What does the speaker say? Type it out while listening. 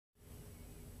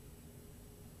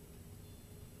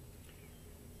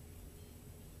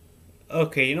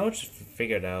Okay, you know what? Just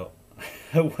figured out.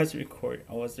 I wasn't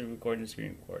recording the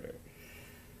screen recorder.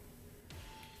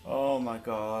 Oh my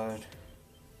god.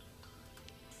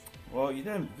 Well, you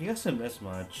didn't. You guys didn't miss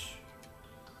much.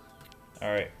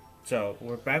 All right. So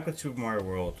we're back with Super Mario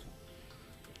World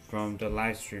from the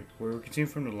live stream. We're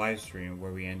continuing from the live stream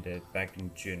where we ended back in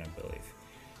June, I believe.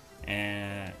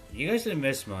 And you guys didn't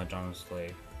miss much,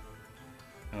 honestly.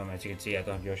 As you can see, I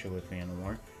don't have Yoshi with me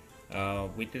anymore.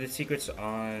 We did the secrets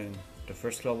on the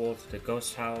first level, the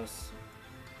ghost house,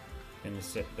 and the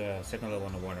second level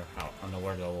on the water house, on the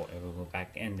water level, and we went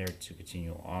back in there to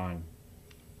continue on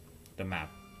the map.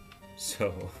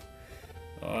 So,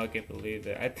 oh, I can't believe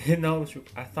it. I didn't know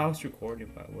I thought I was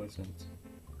recording, but I wasn't.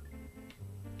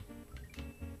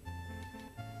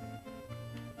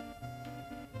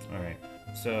 Alright,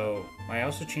 so I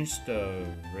also changed the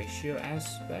ratio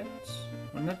aspect.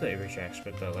 Well, not the ratio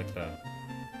aspect, but like the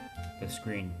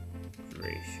screen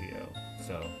ratio.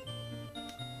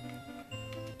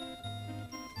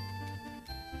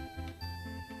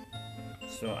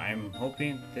 So I'm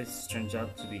hoping this turns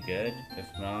out to be good. If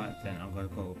not, then I'm gonna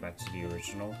go back to the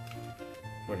original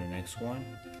for the next one.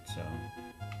 So,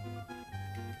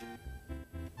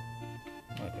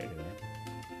 oh, there you are.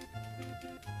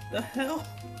 The hell!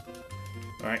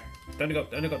 All right, time to go.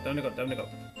 Time to go. Time to go. Time to go.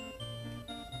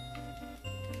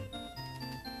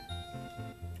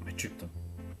 I tricked them.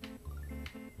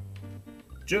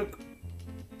 Juke.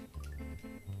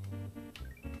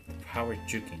 The power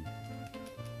juking.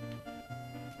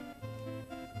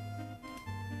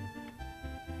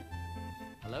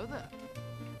 Hello there.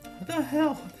 What the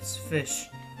hell? This fish.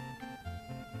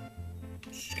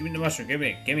 Just give me the mushroom. Give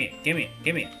me it. Give me it. Give me it.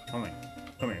 Give me it. Come here.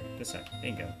 Come here. This side.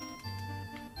 There you go.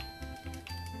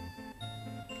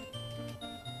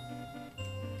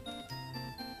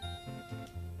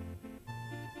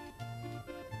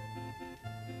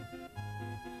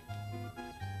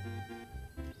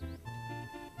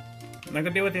 I'm not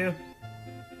gonna deal with you.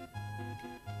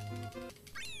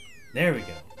 There we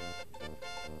go.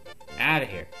 Out of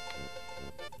here.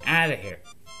 Out of here.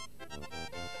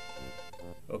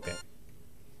 Okay.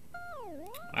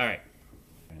 Alright.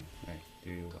 Alright,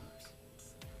 do your ones.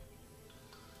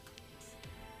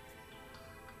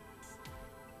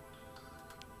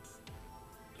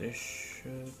 This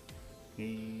should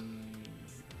be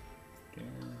there.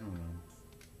 Hold on.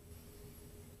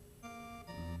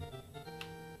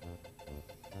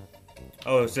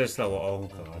 Oh, it's this level. Oh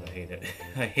god, I hate it.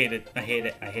 I hate it. I hate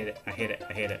it. I hate it. I hate it.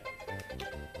 I hate it.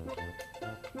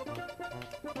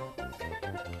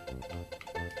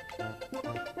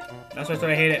 That's why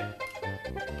I hate it.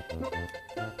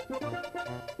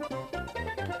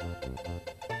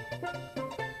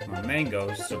 My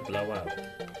mangoes to blow up.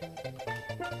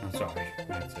 I'm sorry.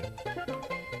 That's it.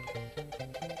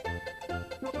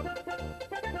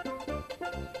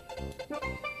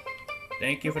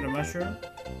 Thank you for the mushroom.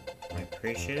 I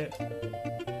appreciate it.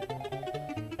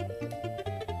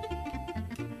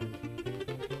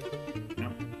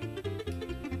 No.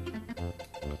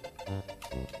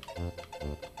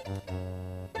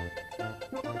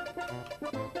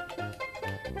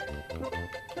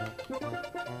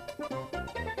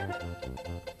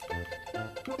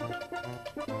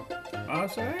 Oh,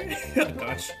 sorry.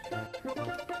 Gosh.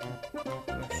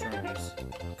 Gosh darn this.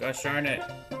 Gosh darn it.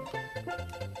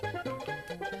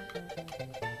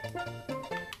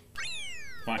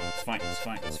 Fine, it's fine, it's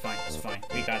fine, it's fine, it's fine.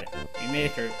 We got it. We made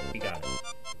it through. We got it.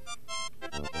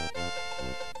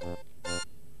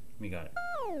 We got it.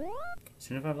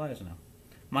 75 lives now.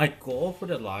 My goal for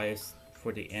the lives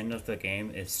for the end of the game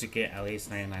is to get at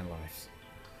least 99 lives.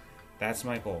 That's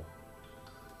my goal.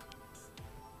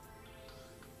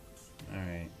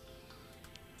 Alright.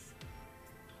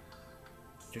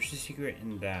 There's a secret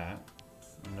in that.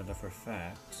 Another for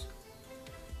fact.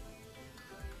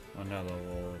 On that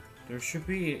level. There should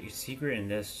be a secret in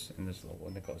this level,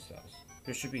 in the ghost house.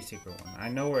 There should be a secret one. I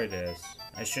know where it is.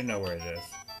 I should know where it is.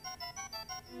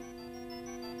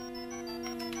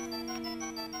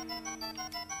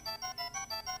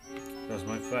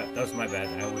 That was my bad.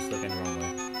 I was looking the wrong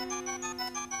way.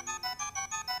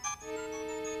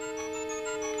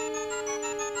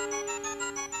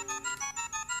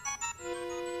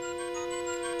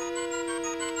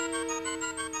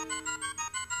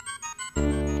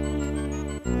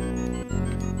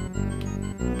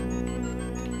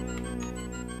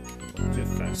 Too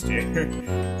fast here.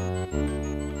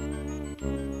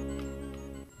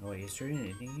 Oh wait, is there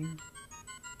anything here?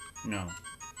 No.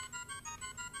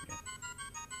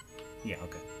 Yeah,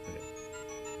 okay.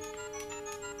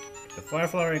 The fire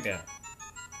flower again.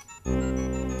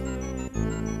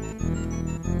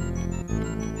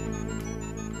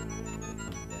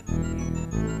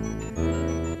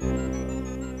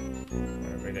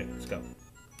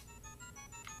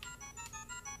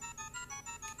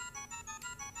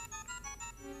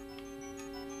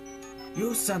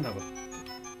 You son of a...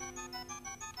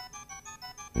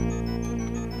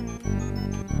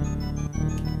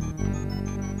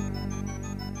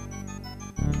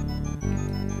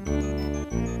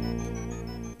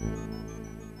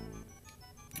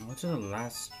 What's the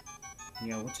last...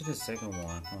 Yeah, what's the second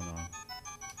one? Hold on.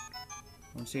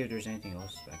 I want to see if there's anything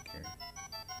else back here.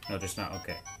 No, there's not.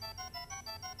 Okay.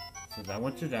 So I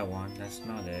went to that one. That's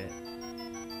not it.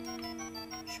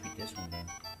 Should be this one then.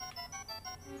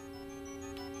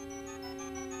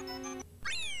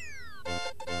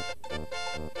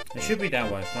 It should be that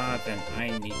one. If not, then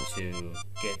I need to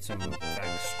get some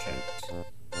facts checked.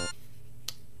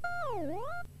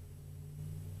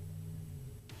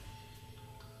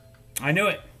 I knew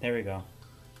it! There we go.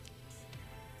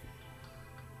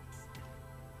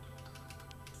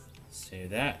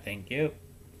 Save that, thank you.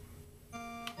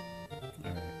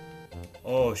 Alright.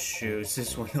 Oh shoot, is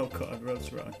this one? Oh god,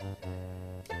 roads run.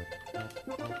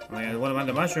 Oh yeah, what about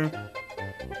the mushroom?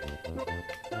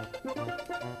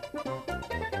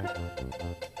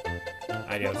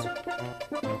 Adios.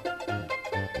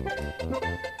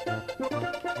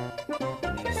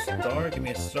 Give me a star, give me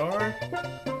a star.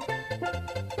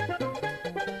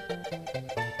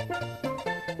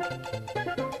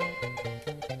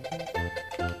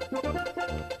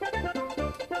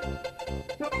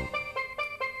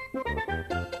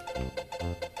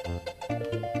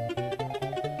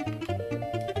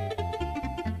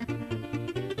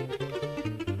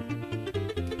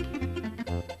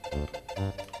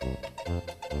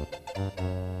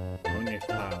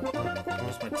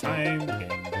 Time getting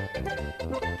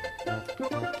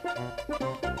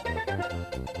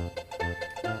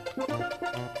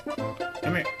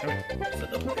Come here, come here.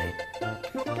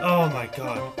 Oh my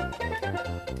god.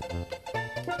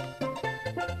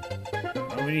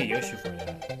 Oh, we need Yoshi for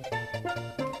that.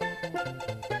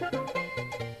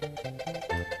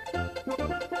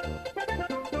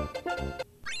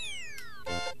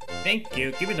 Thank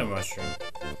you. Give me the mushroom.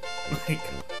 My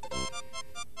god.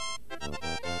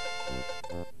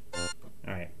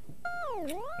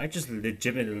 I just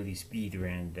legitimately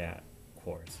speedran that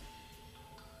course.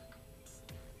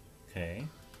 Okay.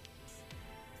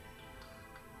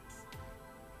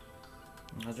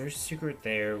 Now there's a secret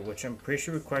there, which I'm pretty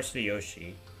sure requires the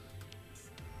Yoshi.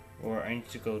 Or I need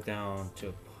to go down to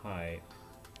a pipe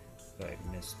that I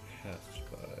missed passed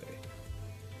by.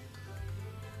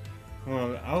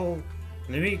 Well,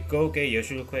 let me go get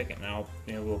Yoshi real quick, and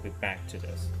we'll be back to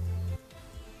this.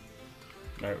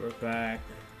 Alright, we're back.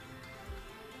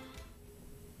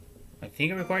 I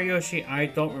think I require Yoshi. I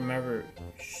don't remember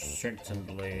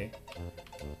certainly.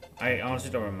 I honestly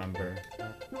don't remember.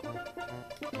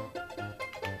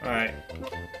 Alright.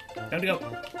 Time to go.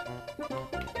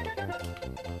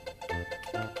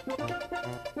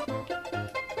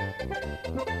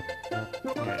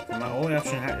 Alright, my only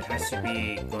option has to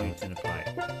be going to the pipe.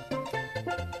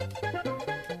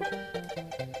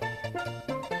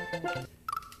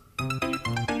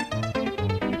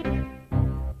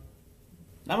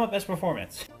 Not my best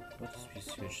performance. What does we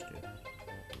switch to?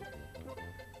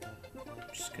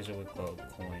 Just because it would go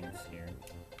coins here.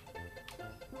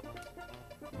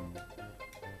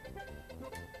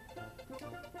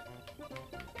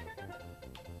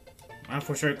 I'm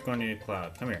for sure going to need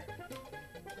Cloud. Come here.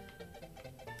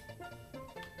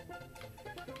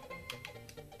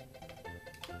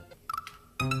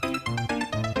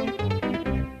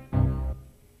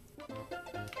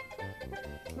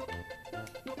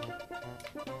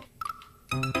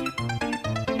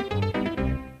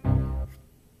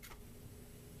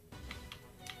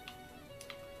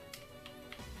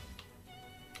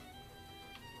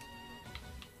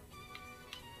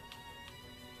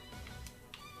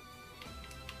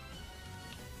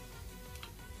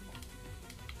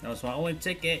 That was my only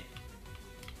ticket.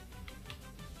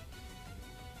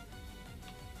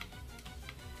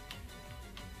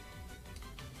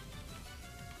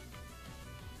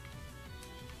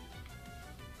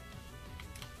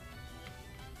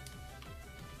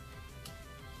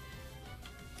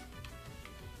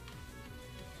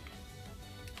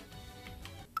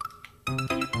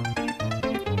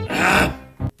 Ah!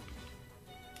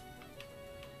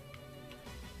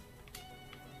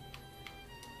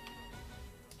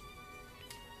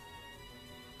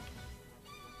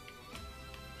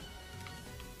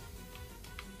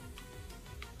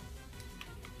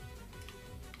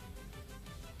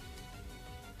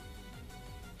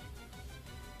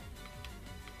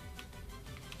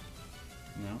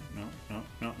 No.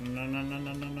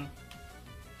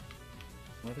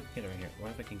 What if I can get over here?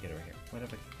 What if I can get over here? What if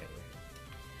I can get over here?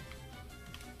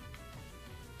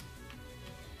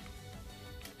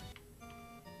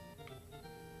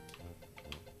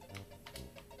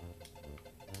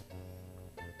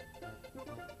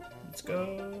 Let's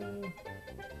go.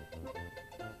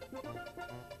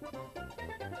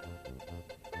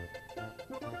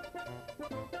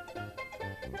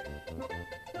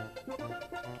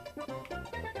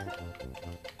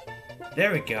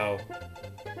 There we go.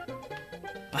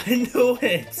 I knew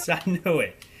it. I knew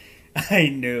it. I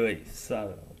knew it. Son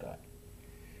of a god.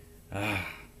 Ah.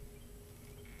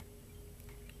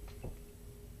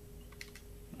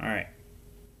 Alright.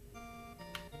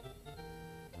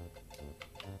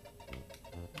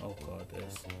 Oh god,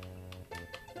 this.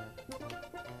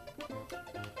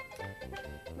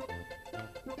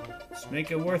 Let's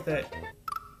make it worth it.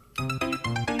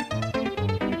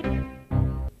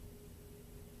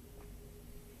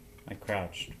 I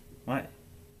crouched. What?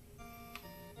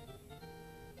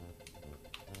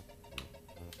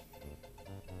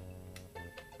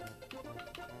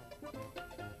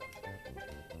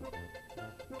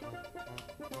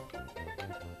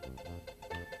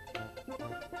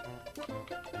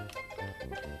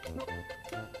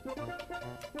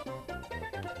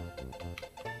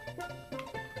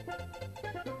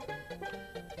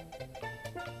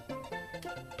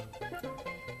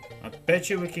 I bet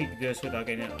you we can do this without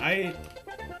getting it.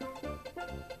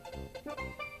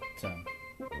 So.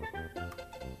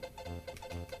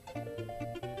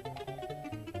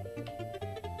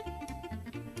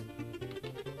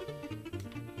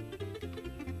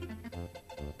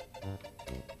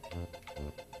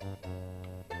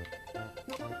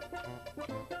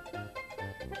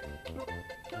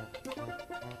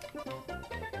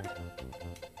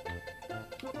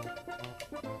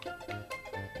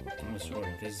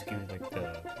 This is giving me like the.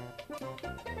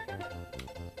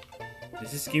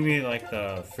 This is giving me like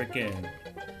the freaking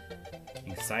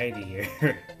anxiety here.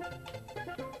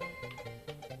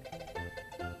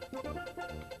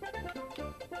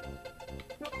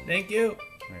 Thank you.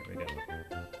 Alright, we go.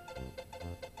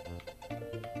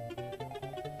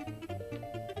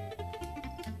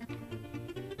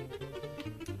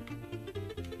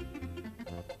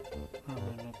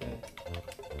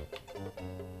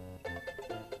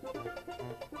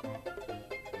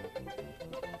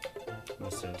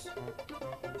 What's this?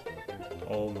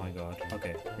 Oh my god.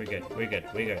 Okay, we're good. We're good.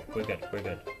 We're good. We're good. We're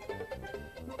good.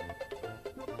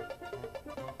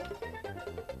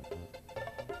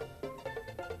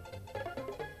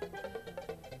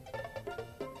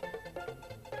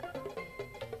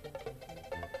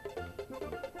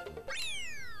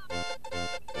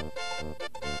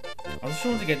 I was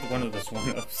trying to get one of the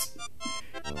one-ups.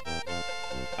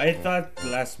 I thought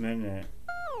last minute.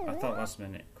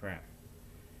 Crap.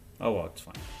 Oh well, it's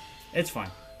fine. It's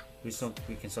fine. We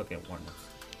can still get one-ups.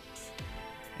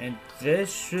 And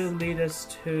this should lead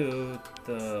us to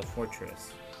the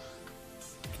fortress.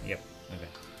 Yep. Okay.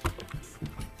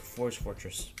 Forest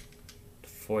fortress.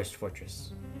 Forest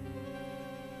fortress.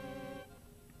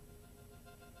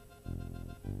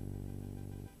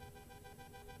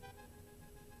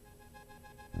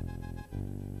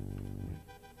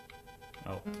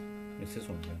 Oh, it's this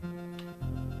one too.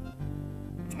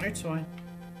 It's fine.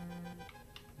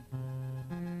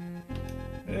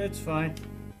 It's fine.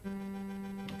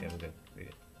 Okay, we're good. We're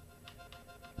good.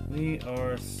 We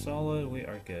are solid. We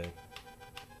are good.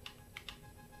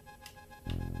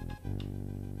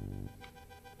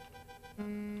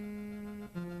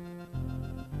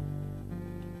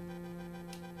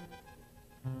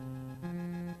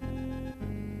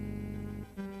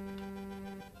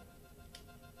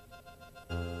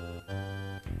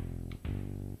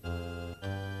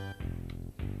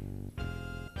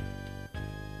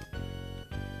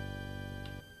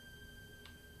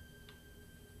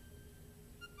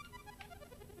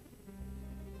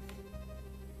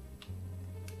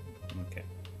 Okay.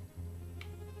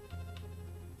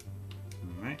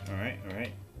 Alright, alright,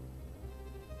 alright.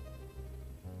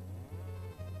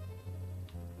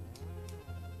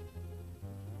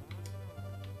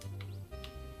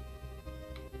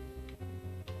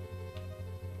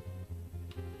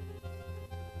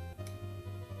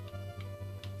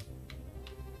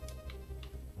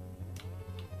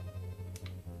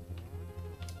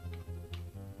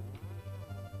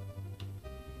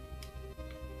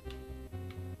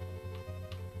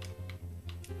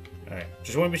 Alright,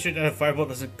 just want to be sure that a fireball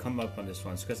doesn't come up on this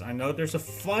one, because I know there's a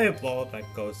fireball that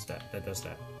goes that does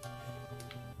that.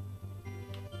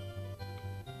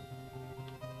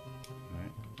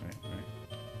 Alright, alright, alright.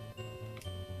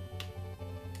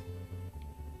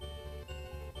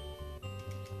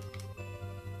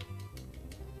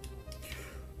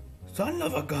 Son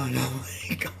of a gun! Oh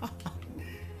my god!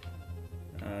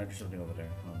 There's something over there.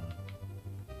 Hold on.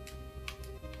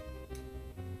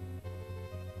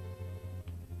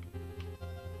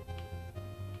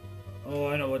 Oh,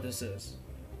 I know what this is.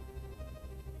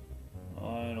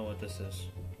 Oh, I know what this is.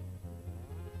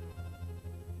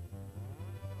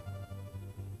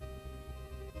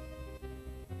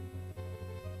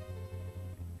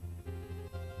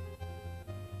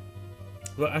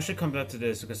 Well, I should come back to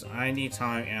this because I need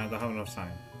time and I don't have enough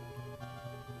time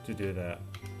to do that.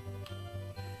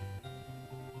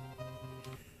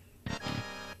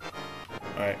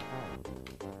 Alright.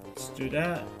 Let's do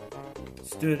that.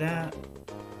 Let's do that.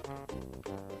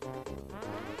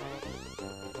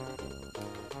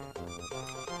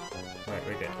 Alright,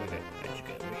 we're good, we're good. I should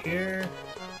get over here.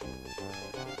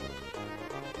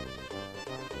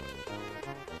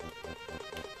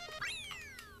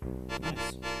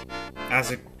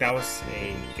 Nice. That was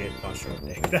a good posture right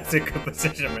there. That's a good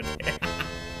position right there.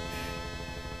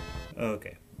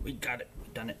 Okay, we got it. We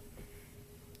done it.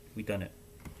 We done it.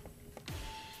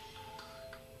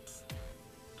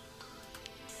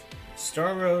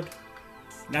 Star Road.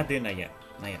 Not doing that yet.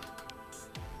 Not yet.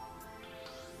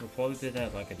 We'll probably do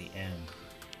that like at the end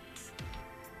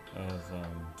of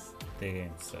the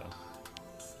game. So,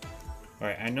 all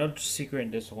right. I know the secret in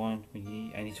this one.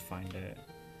 I need to find it.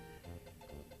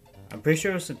 I'm pretty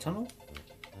sure it's a tunnel.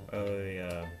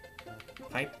 A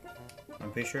pipe.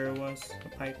 I'm pretty sure it was a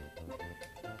pipe.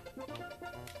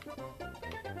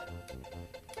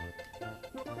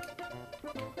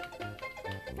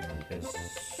 This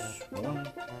one.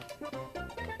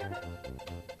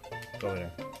 Go over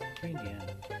there. In the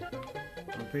end.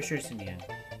 I'm pretty sure it's in the end.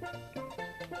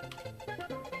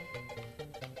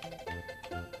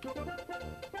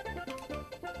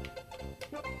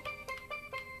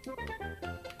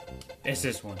 It's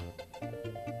this one.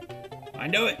 I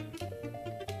know it!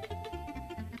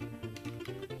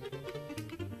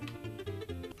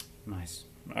 Nice.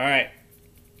 Alright.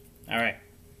 Alright.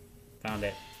 Found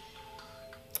it.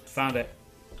 Found it.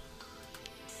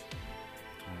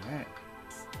 Alright.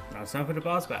 Now it's time for the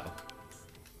boss battle.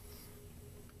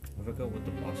 I forgot what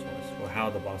the boss was, or how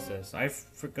the boss is. I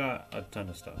forgot a ton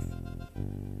of stuff.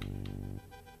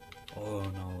 Oh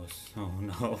no, oh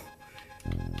no.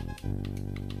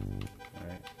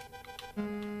 Alright.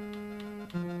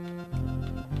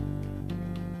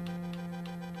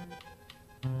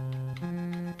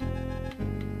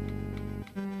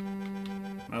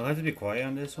 I'll have to be quiet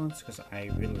on this one because I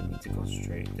really need to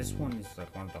concentrate. This one is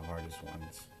like one of the hardest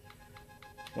ones.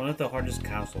 One of the hardest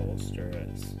castles there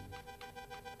is.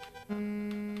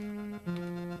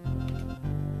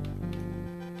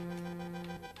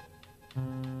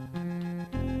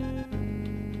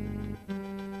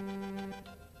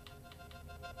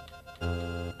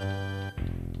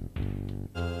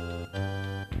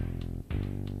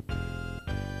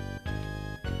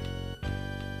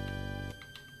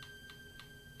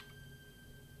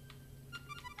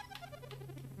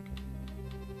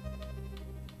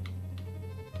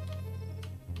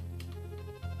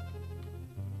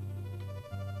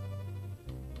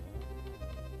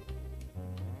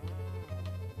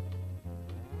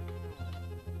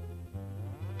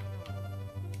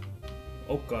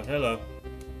 Oh god, hello.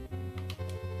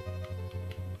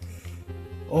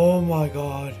 Oh my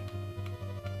god.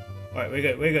 Alright, we're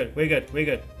good, we're good, we're good, we're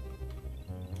good.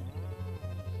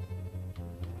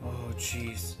 Oh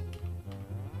jeez.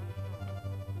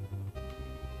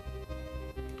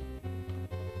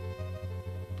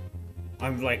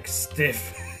 I'm like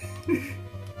stiff.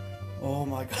 Oh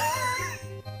my god.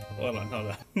 Hold on,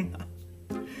 hold on.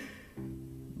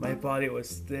 My body was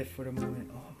stiff for the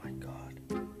moment. Oh my god.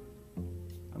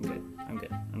 I'm good. I'm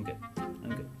good. I'm good. I'm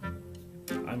good.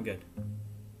 I'm good.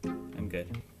 I'm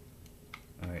good.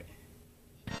 Alright.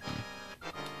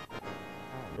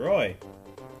 Roy,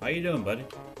 how you doing, buddy?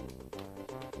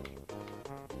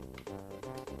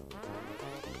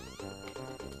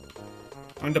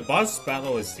 And the boss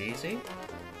battle is easy.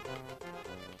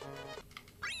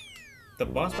 The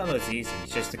boss battle is easy,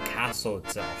 it's just the castle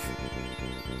itself.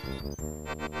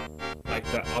 Like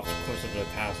the obstacles of the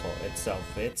castle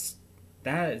itself.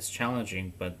 That is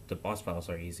challenging, but the boss battles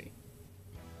are easy.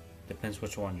 Depends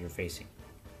which one you're facing.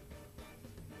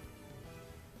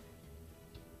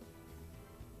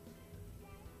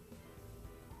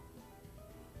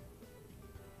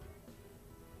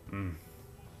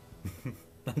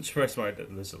 I'm surprised why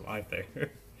there's alive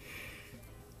there.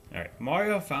 Alright,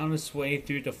 Mario found his way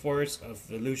through the forest of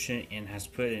illusion and has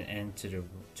put an end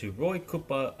to Roy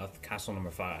Koopa of Castle Number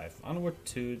 5. Onward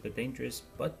to the dangerous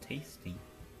but tasty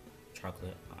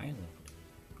Chocolate Island.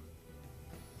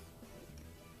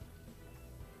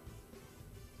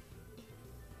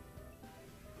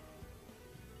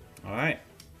 Alright.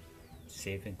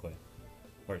 Save and quit.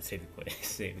 Or save and quit.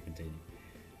 Save and continue.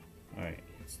 Alright.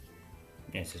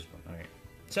 Yes, this one. Alright.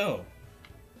 So,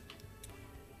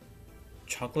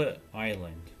 Chocolate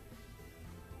Island.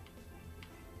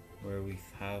 Where we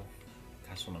have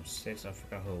Castle number 6. I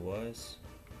forgot who it was.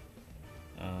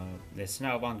 It's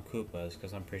not Von Koopas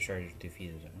because I'm pretty sure I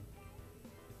defeated him.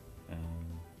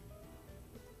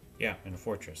 Yeah, in a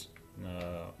fortress.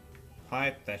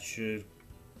 Pipe that should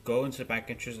go into the back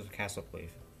entrance of the castle, I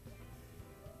believe.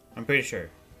 I'm pretty sure.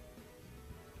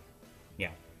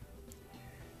 Yeah.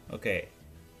 Okay.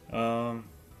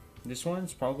 This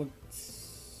one's probably.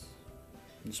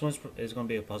 This one is gonna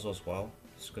be a puzzle as well,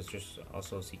 because there's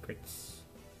also secrets.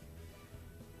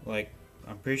 Like,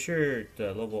 I'm pretty sure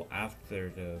the level after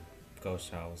the ghost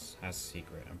house has a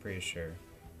secret. I'm pretty sure.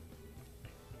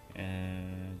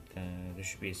 And there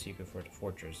should be a secret for the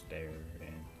fortress there,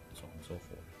 and so on and so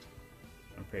forth.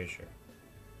 I'm pretty sure.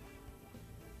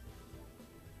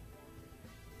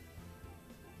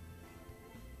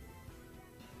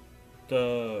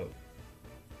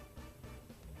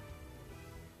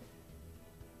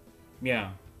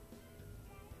 Yeah,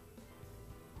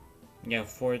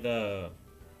 for the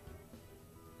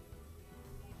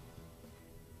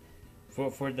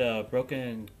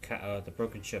broken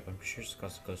ship. I'm sure it's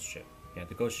called the ghost ship. Yeah,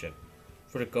 the ghost ship.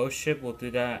 For the ghost ship, we'll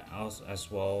do that as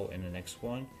well in the next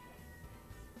one,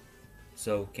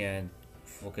 so we can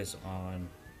focus on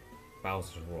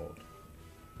Bowser's World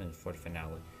and for the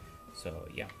finale. So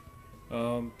yeah,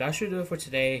 that should do it for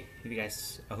today. I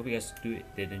hope you guys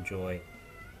did enjoy.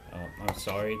 I'm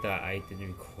sorry that I didn't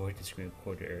record the screen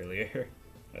recorder earlier.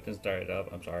 I didn't start it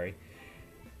up. I'm sorry.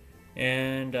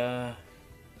 And yeah,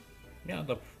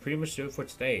 that'll pretty much do it for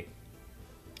today.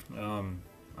 I'm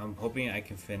hoping I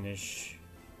can finish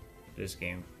this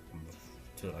game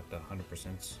to like the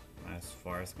 100% as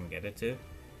far as I can get it to.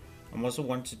 I'm also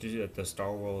wanting to do the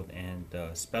Star World and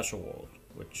the Special World,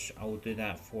 which I will do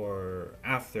that for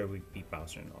after we beat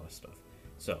Bowser and all that stuff.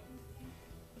 So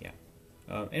yeah.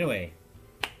 Anyway,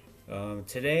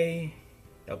 today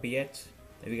that'll be it.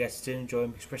 If you guys did enjoy,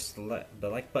 press the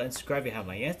like button, subscribe if you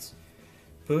haven't yet.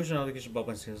 Push the notification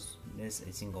button to miss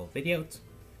a single video.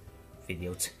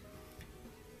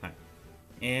 Hi.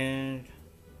 And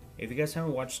if you guys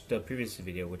haven't watched the previous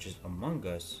video, which is Among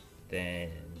Us, then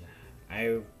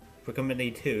I recommend they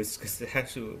do, because it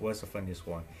actually was the funniest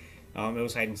one. It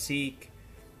was hide and seek.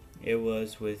 It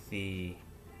was with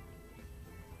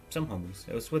some homies.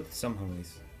 It was with some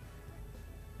homies.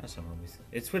 Not some homies.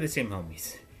 It's with the same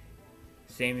homies.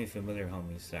 Same and familiar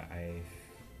homies that I've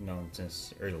known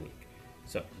since early week.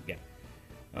 So yeah.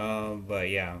 But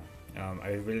yeah, I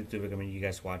really do recommend you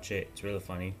guys watch it. It's really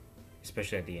funny,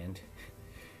 especially at the end.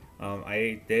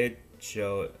 I did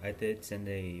send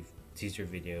a teaser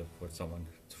video for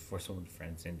someone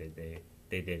friends, and they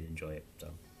did enjoy it.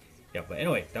 So yeah, but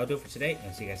anyway, that'll do it for today,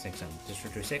 and see you guys next time. Just for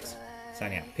 36,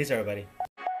 signing out. Peace, everybody.